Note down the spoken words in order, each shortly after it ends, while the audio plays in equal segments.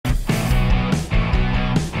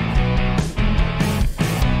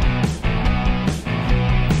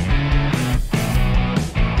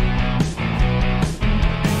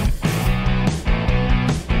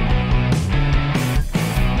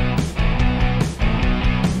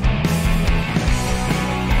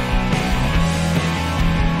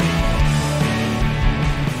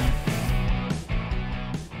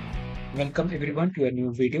Welcome everyone to a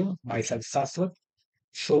new video. Myself Saswat.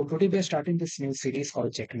 So today we are starting this new series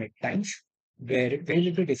called Checkmate Times, where we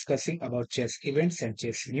will be discussing about chess events and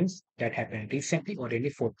chess news that happened recently or any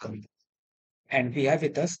forthcoming. And we have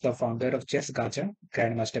with us the founder of Chess Gaja,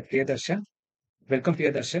 GrandMaster Priyadharshan. Welcome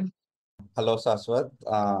Priyadharshan. Hello, Saswat.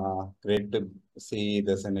 Great to see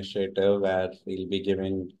this initiative where we'll be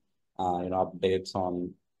giving updates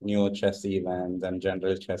on new chess events and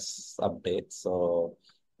general chess updates. So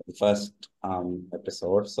the first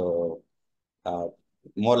episode, so uh,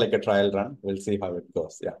 more like a trial run. We'll see how it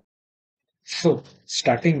goes. Yeah. So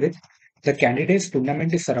starting with the candidates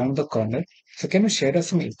tournament is around the corner. So can you share us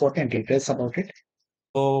some important details about it?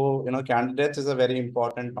 So, candidates is a very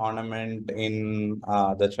important tournament in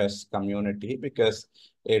the chess community because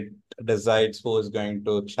it decides who is going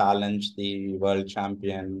to challenge the world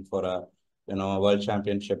champion for a, world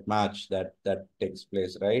championship match that takes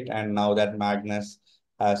place, right? And now that Magnus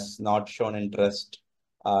has not shown interest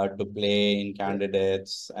to play in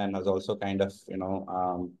candidates and has also kind of,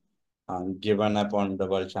 given up on the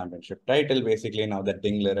world championship title. Basically, now that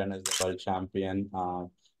Dinglerin is the world champion.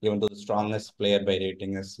 Even though the strongest player by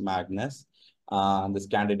rating is Magnus. This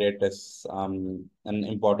candidate is an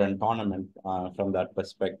important tournament from that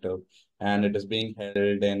perspective. And it is being held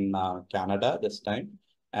in Canada this time.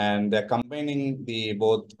 And they're combining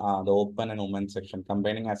both the open and women's section,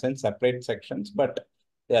 combining as in separate sections, but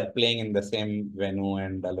they are playing in the same venue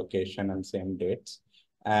and location and same dates.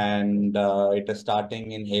 And it is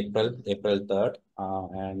starting in April 3rd.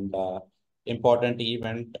 And important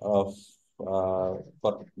event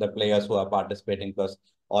for the players who are participating because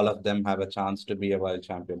all of them have a chance to be a world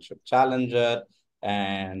championship challenger.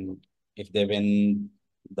 And if they win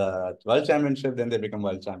the world championship, then they become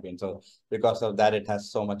world champion. So because of that, it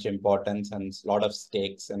has so much importance and a lot of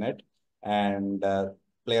stakes in it. And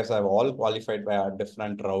players have all qualified by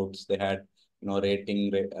different routes. They had,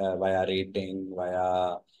 rating via rating,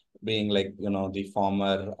 via being like, the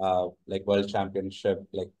former like world championship,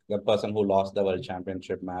 like the person who lost the world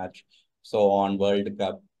championship match, so on, World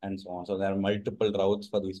Cup, and so on. So there are multiple routes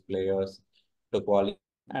for these players to qualify.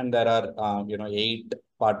 And there are, 8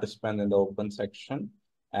 participants in the open section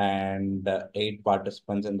and 8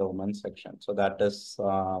 participants in the women's section. So that is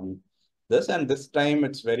this. And this time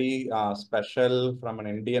it's very special from an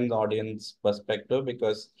Indian audience perspective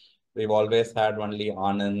because we've always had only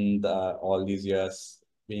Anand all these years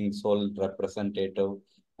being sole representative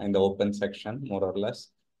in the open section, more or less.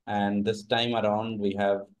 And this time around, we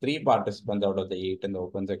have 3 participants out of the 8 in the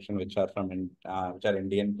open section, which are which are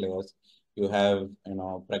Indian players. You have,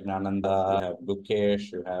 Pragnananda, you have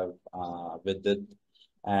Gukesh, you have Vidit,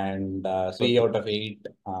 and 3 out of 8,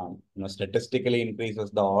 statistically increases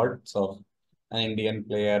the odds of an Indian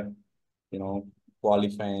player,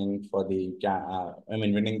 qualifying for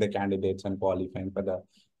winning the candidates and qualifying for the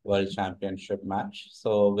world championship match.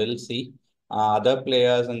 So we'll see. Other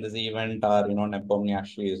players in this event are,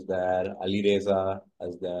 Nepomniachtchi is there, Ali Reza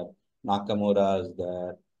is there, Nakamura is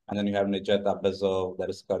there, and then you have Nijat Abazov, there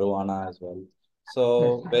is Caruana as well.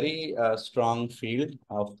 So very strong field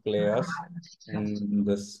of players in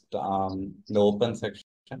this the open section,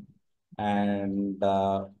 and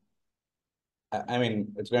I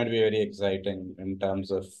mean it's going to be very exciting in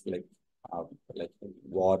terms of like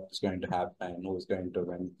what's going to happen, who's going to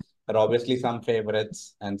win. There are obviously some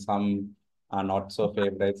favorites and some are not so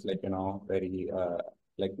favorites, like very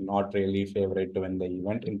like not really favorite to win the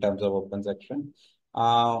event in terms of open section.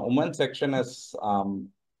 Women's section is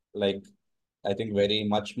like I think very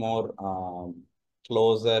much more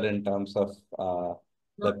closer in terms of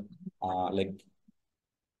the like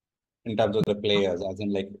in terms of the players, as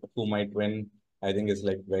in like who might win. I think it's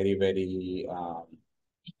like very, very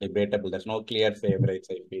debatable. There's no clear favorites,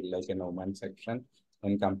 I feel like, in the women's section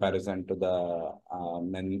in comparison to the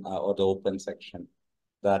men or the open section.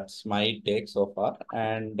 That's my take so far.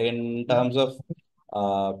 And in terms of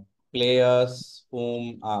uh, players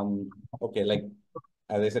whom, okay, like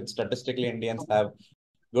as I said, statistically, Indians have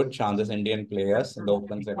good chances, Indian players in the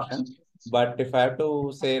open section. But if I have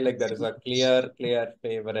to say, like, there is a clear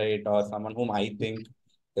favorite or someone whom I think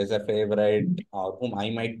is a favorite or whom I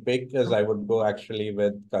might pick, is I would go actually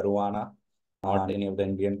with Caruana, not any of the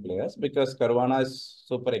Indian players, because Caruana is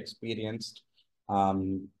super experienced.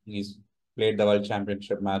 He's played the World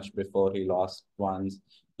Championship match before. He lost once.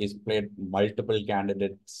 He's played multiple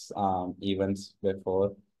candidates events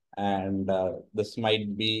before. And this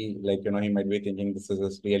might be like, he might be thinking this is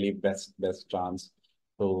his really best chance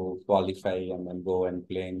to qualify and then go and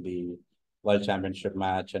play in the World Championship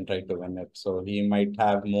match and try to win it. So he might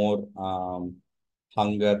have more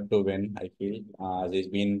hunger to win, I feel, as he's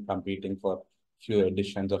been competing for few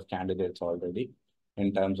editions of candidates already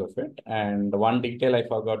in terms of it. And one detail I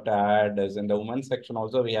forgot to add is in the women's section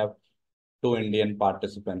also, we have two Indian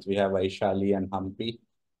participants. We have Vaishali and Hampi.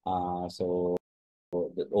 So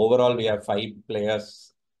overall, we have 5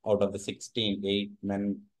 players out of the 16, 8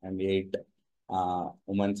 men and 8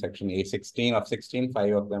 women section. 16 of 16,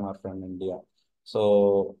 5 of them are from India.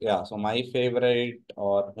 So yeah, so my favorite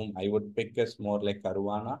or whom I would pick is more like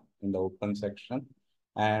Caruana in the open section.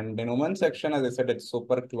 And in women section, as I said, it's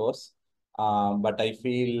super close. But I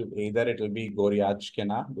feel either it will be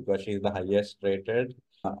Goriachkina because she's the highest rated,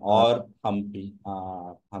 or Hampi.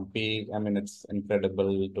 Hampi, I mean, it's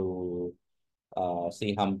incredible to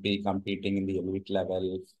see Hampi competing in the elite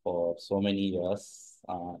level for so many years,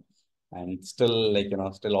 and still, like,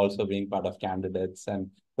 still also being part of candidates. And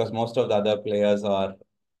because most of the other players are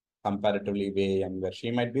comparatively way younger,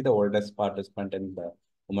 she might be the oldest participant in the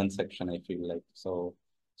women's section, I feel like. So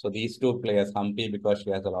these two players, Hampi, because she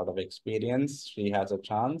has a lot of experience, she has a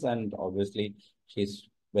chance, and obviously she's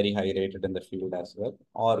very high rated in the field as well.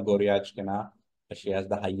 Or Goriachkina, she has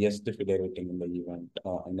the highest FIDE rating in the event,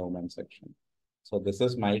 in the women's section. So this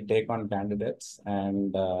is my take on candidates,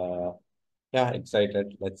 and yeah,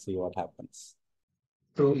 excited. Let's see what happens.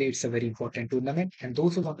 Truly, it's a very important tournament, and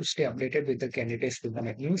those who want to stay updated with the candidates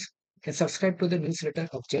tournament news can subscribe to the newsletter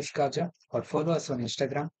of Chess Gaja or follow us on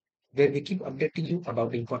Instagram, where we keep updating you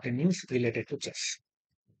about the important news related to chess.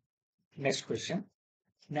 Next question.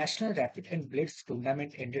 National Rapid and Blitz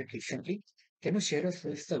Tournament ended recently. Can you share us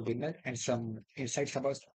with the winner and some insights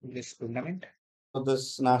about this tournament? So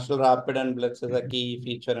this National Rapid and Blitz is a key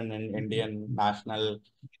feature in Indian national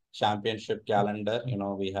championship calendar.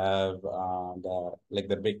 We have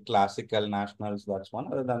the big classical nationals. That's one.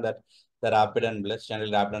 Other than that, the Rapid and Blitz,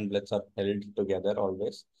 generally Rapid and Blitz are held together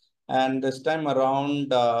always. And this time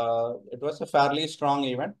around, it was a fairly strong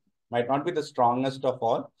event. Might not be the strongest of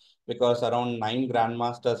all because around 9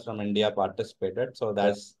 grandmasters from India participated. So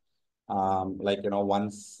that's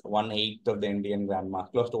once 1/8 of the Indian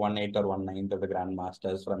grandmaster, close to 1/8 or 1/9 of the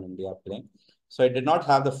grandmasters from India playing. So it did not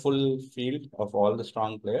have the full field of all the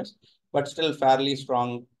strong players, but still fairly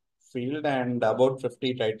strong field, and about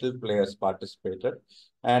 50 title players participated.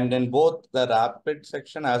 And in both the rapid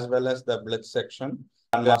section as well as the blitz section,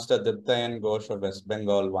 Grandmaster Diptayan Ghosh of West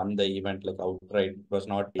Bengal won the event like outright. It was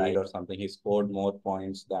not tied or something. He scored more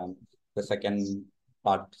points than the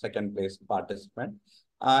second place participant.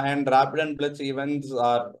 And rapid and blitz events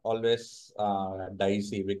are always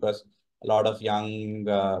dicey because a lot of young,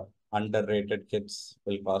 underrated kids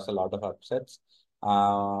will cause a lot of upsets.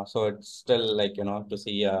 So it's still like, to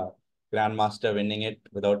see a grandmaster winning it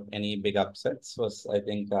without any big upsets was, I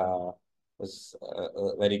think, was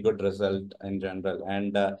a very good result in general.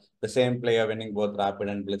 And the same player winning both rapid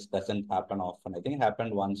and blitz doesn't happen often. I think it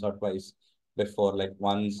happened once or twice before, like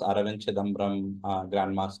once Aravind Chidambaram,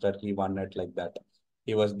 grandmaster, he won it like that.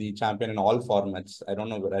 He was the champion in all formats. I don't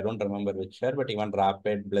know, I don't remember which year, but he won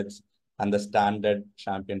rapid, blitz, and the standard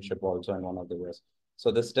championship also in one of the years.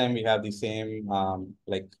 So this time we have the same,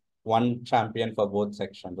 one champion for both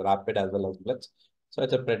sections, rapid as well as blitz. So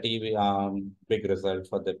it's a pretty big result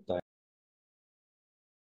for the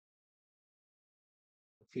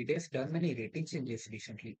FIDE has done many rating changes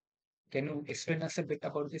recently. Can you explain us a bit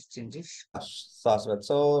about these changes? Saswat.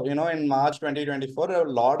 So, in March 2024, a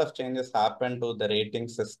lot of changes happened to the rating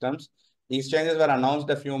systems. These changes were announced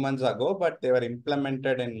a few months ago, but they were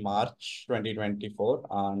implemented in March 2024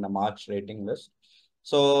 on the March rating list.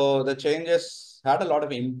 So the changes had a lot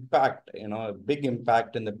of impact, a big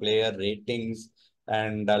impact in the player ratings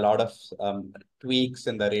and a lot of tweaks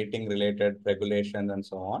in the rating related regulations and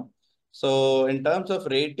so on. So in terms of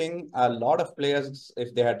rating, a lot of players,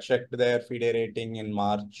 if they had checked their FIDE rating in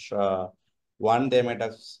March, they might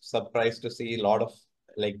have surprised to see a lot of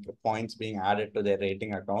points being added to their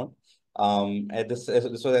rating account. And this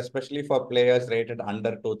was especially for players rated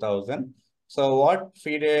under 2000. So what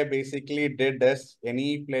FIDE basically did is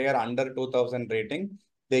any player under 2000 rating,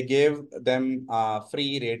 they gave them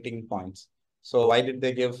free rating points. So why did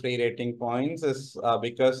they give free rating points? Is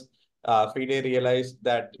because FIDE realized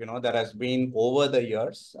that there has been over the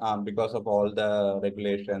years, because of all the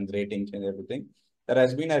regulations, ratings, and everything, there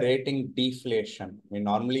has been a rating deflation. I mean,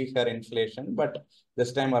 normally it's inflation, but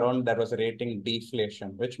this time around there was a rating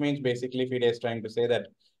deflation, which means basically FIDE is trying to say that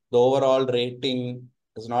the overall rating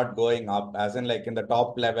is not going up, as in like in the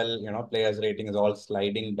top level, players rating is all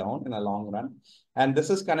sliding down in the long run. And this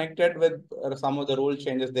is connected with some of the rule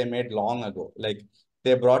changes they made long ago. Like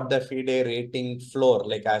they brought the FIDE rating floor,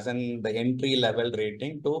 like as in the entry level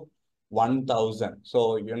rating to 1000.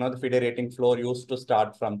 So, the FIDE rating floor used to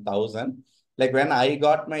start from 1000. Like when I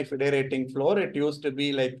got my FIDE rating floor, it used to be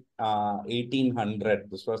like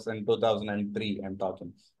 1800. This was in 2003, I'm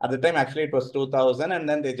talking. At the time, actually, it was 2000, and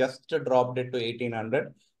then they just dropped it to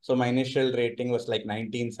 1800. So my initial rating was like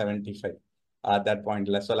 1975 at that point.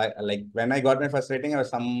 So like when I got my first rating, I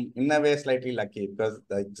was in a way slightly lucky because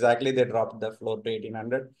exactly they dropped the floor to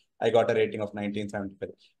 1800. I got a rating of 1975.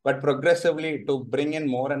 But progressively, to bring in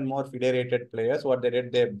more and more FIDE rated players, what they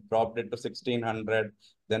did, they dropped it to 1600,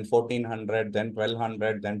 then 1400, then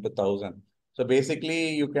 1200, then to 1000. So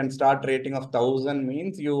basically, you can start rating of 1000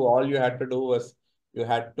 means all you had to do was you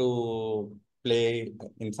had to play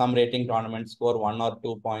in some rating tournament, score 1 or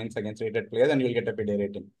 2 points against rated players, and you'll get a FIDE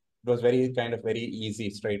rating. It was very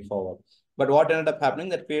easy, straightforward. But what ended up happening,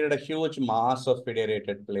 that created a huge mass of FIDE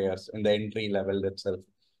rated players in the entry level itself.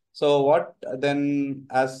 So what then,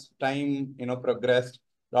 as time progressed,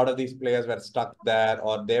 a lot of these players were stuck there,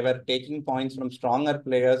 or they were taking points from stronger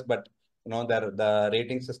players, but the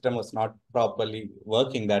rating system was not properly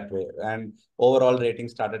working that way, and overall rating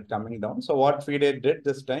started coming down. So what FIDE did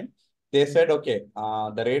this time, they said, okay,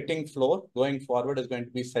 the rating floor going forward is going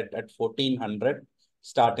to be set at 1400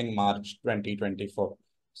 starting March 2024.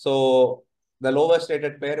 So the lowest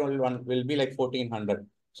rated player will be like 1400.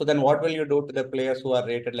 So then what will you do to the players who are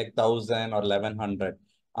rated like 1000 or 1100?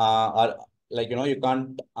 Or like, you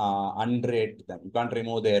can't unrate them. You can't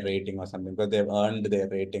remove their rating or something because they've earned their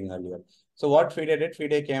rating earlier. So what FIDE did,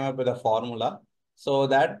 FIDE came up with a formula so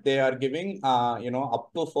that they are giving,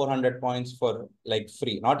 up to 400 points for like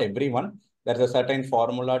free. Not everyone. There's a certain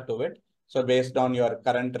formula to it. So based on your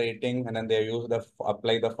current rating, and then they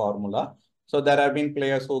apply the formula. So there have been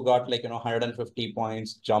players who got like, 150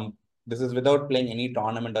 points jump. This is without playing any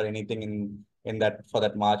tournament or anything in that for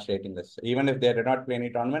that March rating list. Even if they did not play any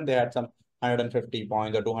tournament, they had some 150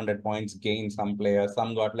 points or 200 points gain. Some players,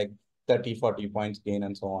 some got like 30, 40 points gain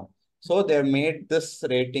and so on. So they made this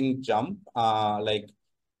rating jump.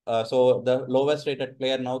 So the lowest rated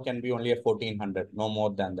player now can be only a 1400, no more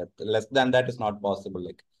than that. Less than that is not possible.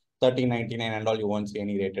 Like 1399 and all, you won't see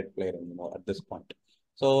any rated player anymore at this point.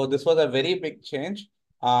 So this was a very big change.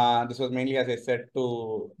 This was mainly, as I said,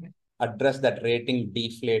 to address that rating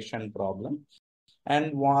deflation problem.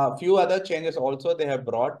 And a few other changes also they have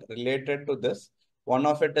brought related to this. One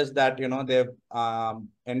of it is that, they've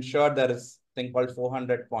ensured there is thing called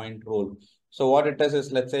 400 point rule. So what it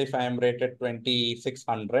is let's say if I am rated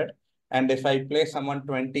 2600 and if I play someone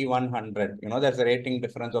 2100, there's a rating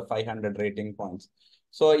difference of 500 rating points.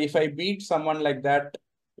 So if I beat someone like that,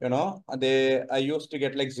 I used to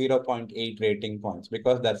get like 0.8 rating points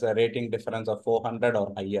because that's a rating difference of 400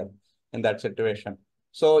 or higher in that situation.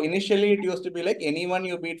 So initially it used to be like anyone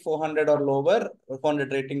you beat 400 or lower,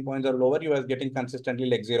 400 rating points or lower, you was getting consistently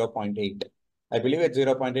like 0.8. I believe it's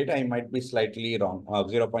 0.8. I might be slightly wrong.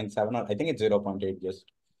 0.7 or I think it's 0.8 just.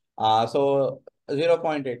 So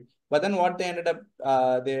 0.8. But then what they ended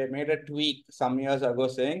up, they made a tweak some years ago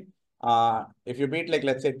saying, if you beat like,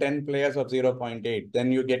 let's say 10 players of 0.8,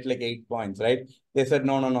 then you get like 8 points, right? They said,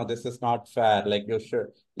 no, this is not fair. Like you should,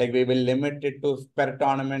 like we will limit it to per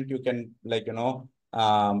tournament. You can like,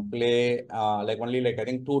 play like only like I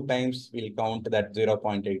think 2 times we'll count that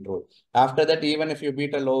 0.8 rule. After that, even if you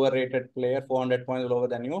beat a lower rated player, 400 points lower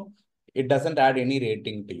than you, it doesn't add any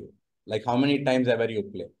rating to you, like how many times ever you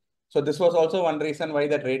play. So this was also one reason why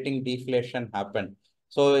that rating deflation happened.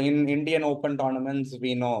 So in Indian Open tournaments,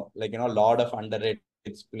 we know like, a lot of underrated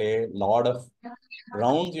play, lot of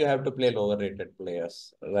rounds you have to play lower rated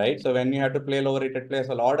players, right? So when you have to play lower rated players,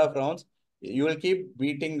 a lot of rounds, you will keep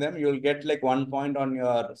beating them. You'll get like 1 point on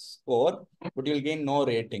your score, but you'll gain no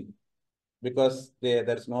rating because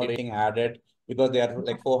there's no rating added because they are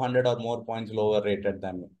like 400 or more points lower rated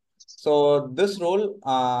than you. So this rule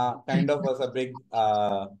kind of was a big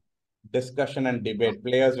discussion and debate.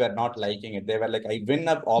 Players were not liking it. They were like, I win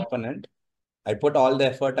an opponent, I put all the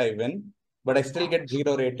effort, I win, but I still get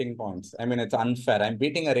 0 rating points. I mean, it's unfair. I'm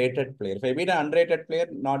beating a rated player. If I beat an unrated player,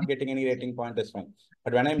 not getting any rating point is fine.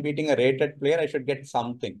 But when I'm beating a rated player, I should get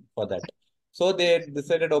something for that. So they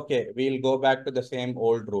decided, okay, we'll go back to the same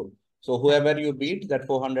old rule. So whoever you beat, that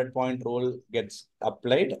 400 point rule gets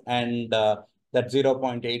applied, and that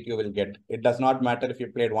 0.8 you will get. It does not matter if you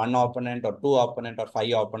played 1 opponent or 2 opponent or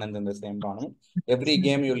 5 opponents in the same tournament. Every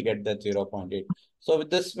game you will get that 0.8. So with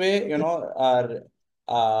this way,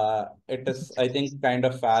 it is, I think, kind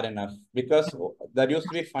of fair enough because there used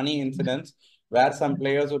to be funny incidents where some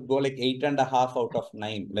players would go like 8.5 out of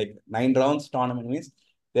 9, like 9 rounds tournament means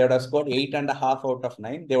they would have scored 8.5 out of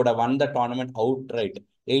 9. They would have won the tournament outright,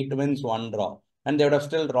 8 wins, 1 draw, and they would have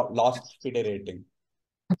still lost FIDE rating.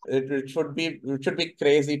 It should be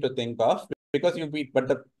crazy to think of because you beat, but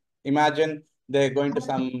imagine they're going to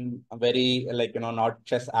some very like, not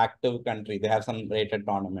chess active country. They have some rated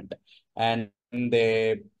tournament and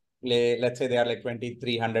they play, let's say they are like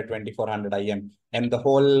 2300, 2400 IM and the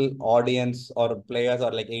whole audience or players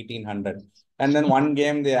are like 1800. And then one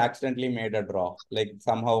game they accidentally made a draw, like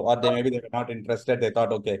somehow, or maybe they were not interested. They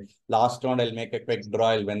thought, okay, last round I'll make a quick draw,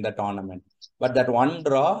 I'll win the tournament. But that one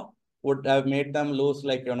draw would have made them lose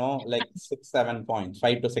like, like 6, 7 points,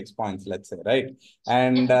 5 to 6 points, let's say, right?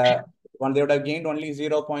 And one they would have gained only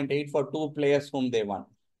 0.8 for two players whom they won.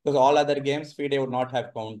 Because all other games, FIDE would not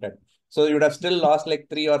have counted. So you would have still lost like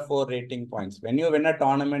 3 or 4 rating points. When you win a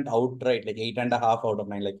tournament outright, like 8.5 out of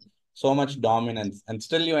 9, like so much dominance, and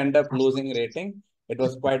still you end up losing rating, it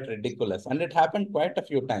was quite ridiculous. And it happened quite a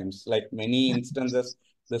few times. Like many instances,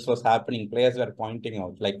 this was happening. Players were pointing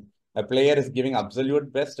out, like a player is giving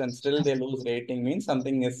absolute best and still they lose rating means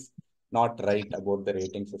something is not right about the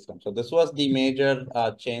rating system. So this was the major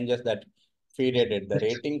changes that FIDE did. The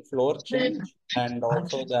rating floor change and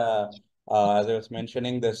also the, as I was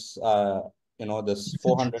mentioning, this, this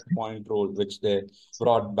 400-point rule, which they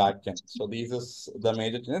brought back in. So these is the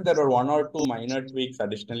major changes. There were 1 or 2 minor tweaks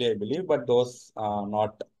additionally, I believe, but those are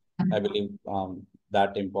not, I believe,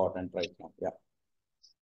 that important right now. Yeah.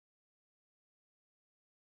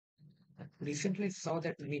 Recently saw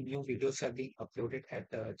that many new videos are being uploaded at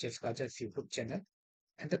the Chess Gaja's YouTube channel,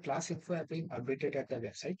 and the class info have been updated at the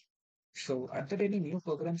website. So, are there any new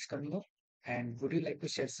programs coming up? And would you like to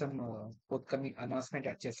share some forthcoming announcement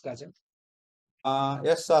at Chess Gaja?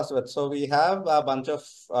 Yes, Saswat. So we have a bunch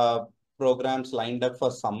of programs lined up for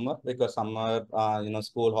summer because summer,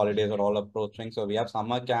 school holidays are all approaching. So we have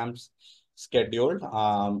summer camps scheduled,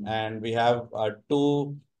 and we have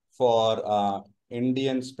 2 for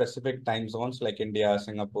Indian specific time zones like India,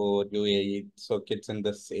 Singapore, UAE. So kids in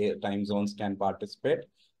this time zones can participate.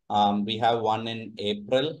 We have one in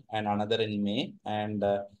April and another in May, and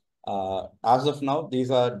as of now, these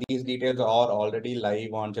details are already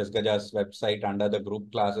live on ChessGaja's website under the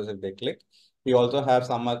group classes if they click. We also have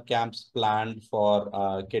summer camps planned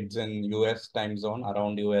for kids in US time zone,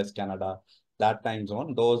 around US, Canada, that time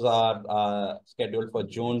zone. Those are scheduled for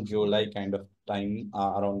June, July kind of time,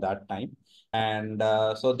 around that time. And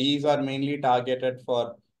so these are mainly targeted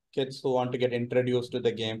for kids who want to get introduced to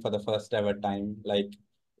the game for the first ever time. Like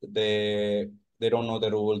they they don't know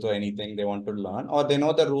the rules or anything. They want to learn, or they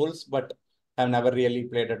know the rules but have never really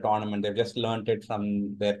played a tournament. They've just learned it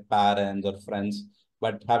from their parents or friends,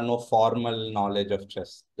 but have no formal knowledge of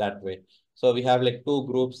chess that way. So we have like 2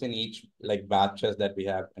 groups in each like batches that we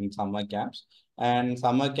have in summer camps. And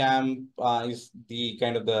summer camp is the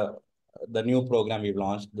kind of the new program we've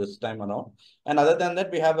launched this time around. And other than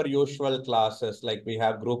that, we have our usual classes, like we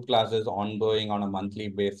have group classes ongoing on a monthly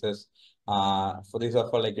basis. For these are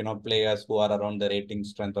for like, players who are around the rating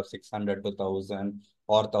strength of 600 to 1000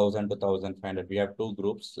 or 1000 to 1500. We have 2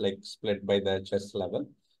 groups like split by the chess level.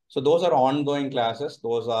 So those are ongoing classes.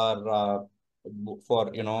 Those are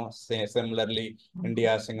for, say similarly,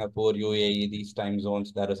 India, Singapore, UAE, these time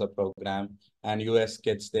zones, there is a program. And US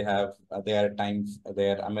kids, they have their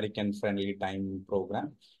American friendly time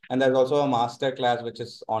program. And there's also a master class, which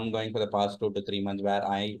is ongoing for the past 2 to 3 months, where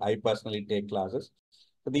I personally take classes.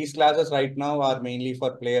 So these classes right now are mainly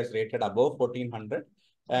for players rated above 1400.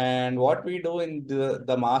 And what we do in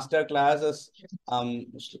the master class is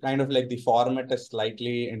kind of like the format is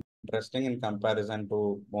slightly interesting in comparison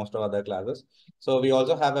to most of other classes. So we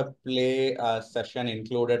also have a play session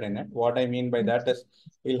included in it. What I mean by that is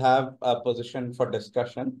we'll have a position for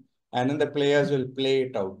discussion, and then the players will play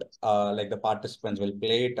it out, like the participants will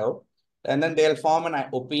play it out, and then they'll form an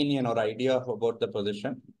opinion or idea about the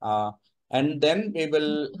position. And then we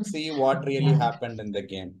will see what really happened in the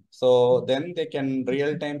game. So then they can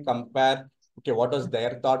real time compare, okay, what was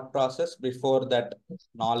their thought process before that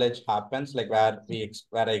knowledge happens, like where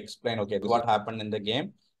I explain, okay, this is what happened in the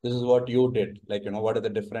game. This is what you did. Like, what are the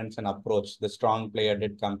difference in approach the strong player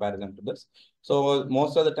did comparison to this. So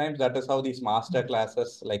most of the times that is how these master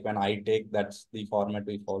classes, like when I take, that's the format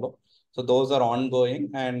we follow. So those are ongoing,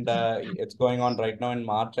 and it's going on right now in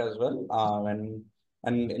March as well.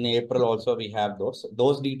 And in April also we have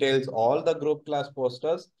those details, all the group class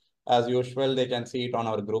posters, as usual, they can see it on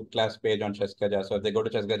our group class page on ChessGaja. So if they go to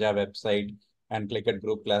ChessGaja website and click at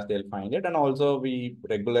group class, they'll find it. And also we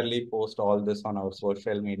regularly post all this on our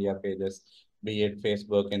social media pages, be it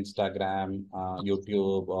Facebook, Instagram,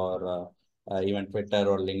 YouTube, or even Twitter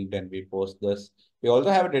or LinkedIn. We post this. We also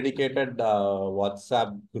have a dedicated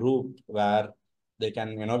WhatsApp group where they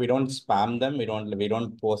can, we don't spam them. We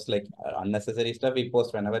don't post like unnecessary stuff. We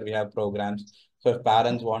post whenever we have programs. So if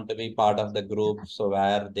parents want to be part of the group, so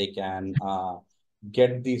where they can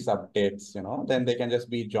get these updates, then they can just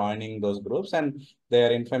be joining those groups, and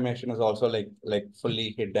their information is also like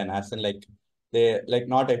fully hidden, as in like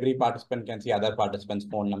not every participant can see other participants'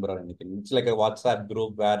 phone number or anything. It's like a WhatsApp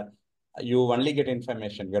group where you only get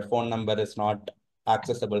information. Your phone number is not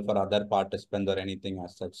accessible for other participants or anything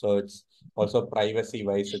as such. So it's also privacy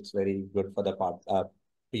wise, it's very good for the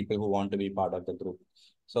people who want to be part of the group.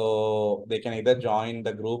 So they can either join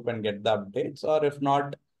the group and get the updates, or if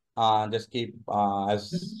not, just keep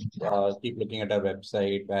looking at our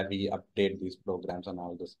website where we update these programs and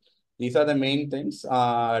all this. These are the main things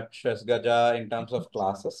at Chess Gaja in terms of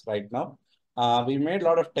classes right now. We made a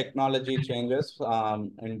lot of technology changes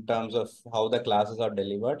in terms of how the classes are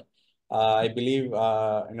delivered. I believe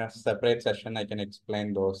in a separate session, I can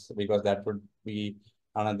explain those, because that would be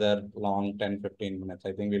another long 10-15 minutes.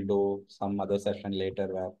 I think we'll do some other session later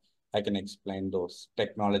where I can explain those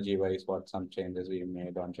technology-wise, what some changes we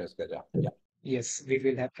made on Chess Gaja. Yeah. Yes, we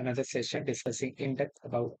will have another session discussing in depth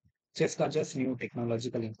about ChessGaja's new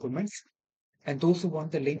technological improvements. And those who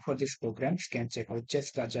want the link for these programs can check out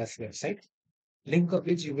ChessGaja's website, link of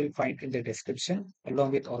which you will find in the description,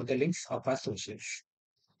 along with all the links of our socials.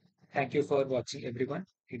 Thank you for watching, everyone.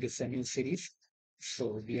 It is a new series,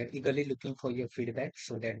 so we are eagerly looking for your feedback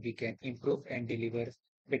so that we can improve and deliver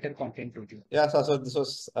better content to you. Yeah, so this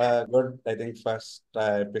was a good, I think, first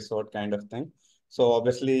episode kind of thing. So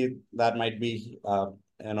obviously that might be, to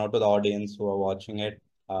the audience who are watching it,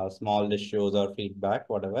 small issues or feedback,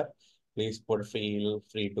 whatever. Please feel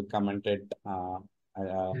free to comment it.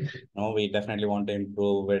 We definitely want to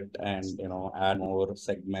improve it and add more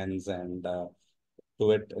segments and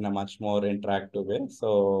do it in a much more interactive way.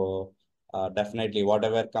 So definitely,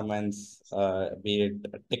 whatever comments, be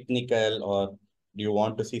it technical, or do you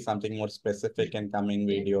want to see something more specific in coming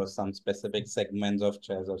videos, some specific segments of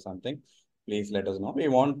chess or something, please let us know.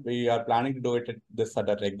 We are planning to do it at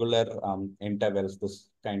a regular intervals, this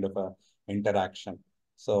kind of a interaction.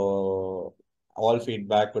 So all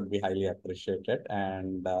feedback would be highly appreciated.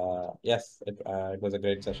 And yes, it was a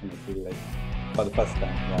great session, I feel like, for the first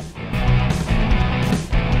time. Yeah.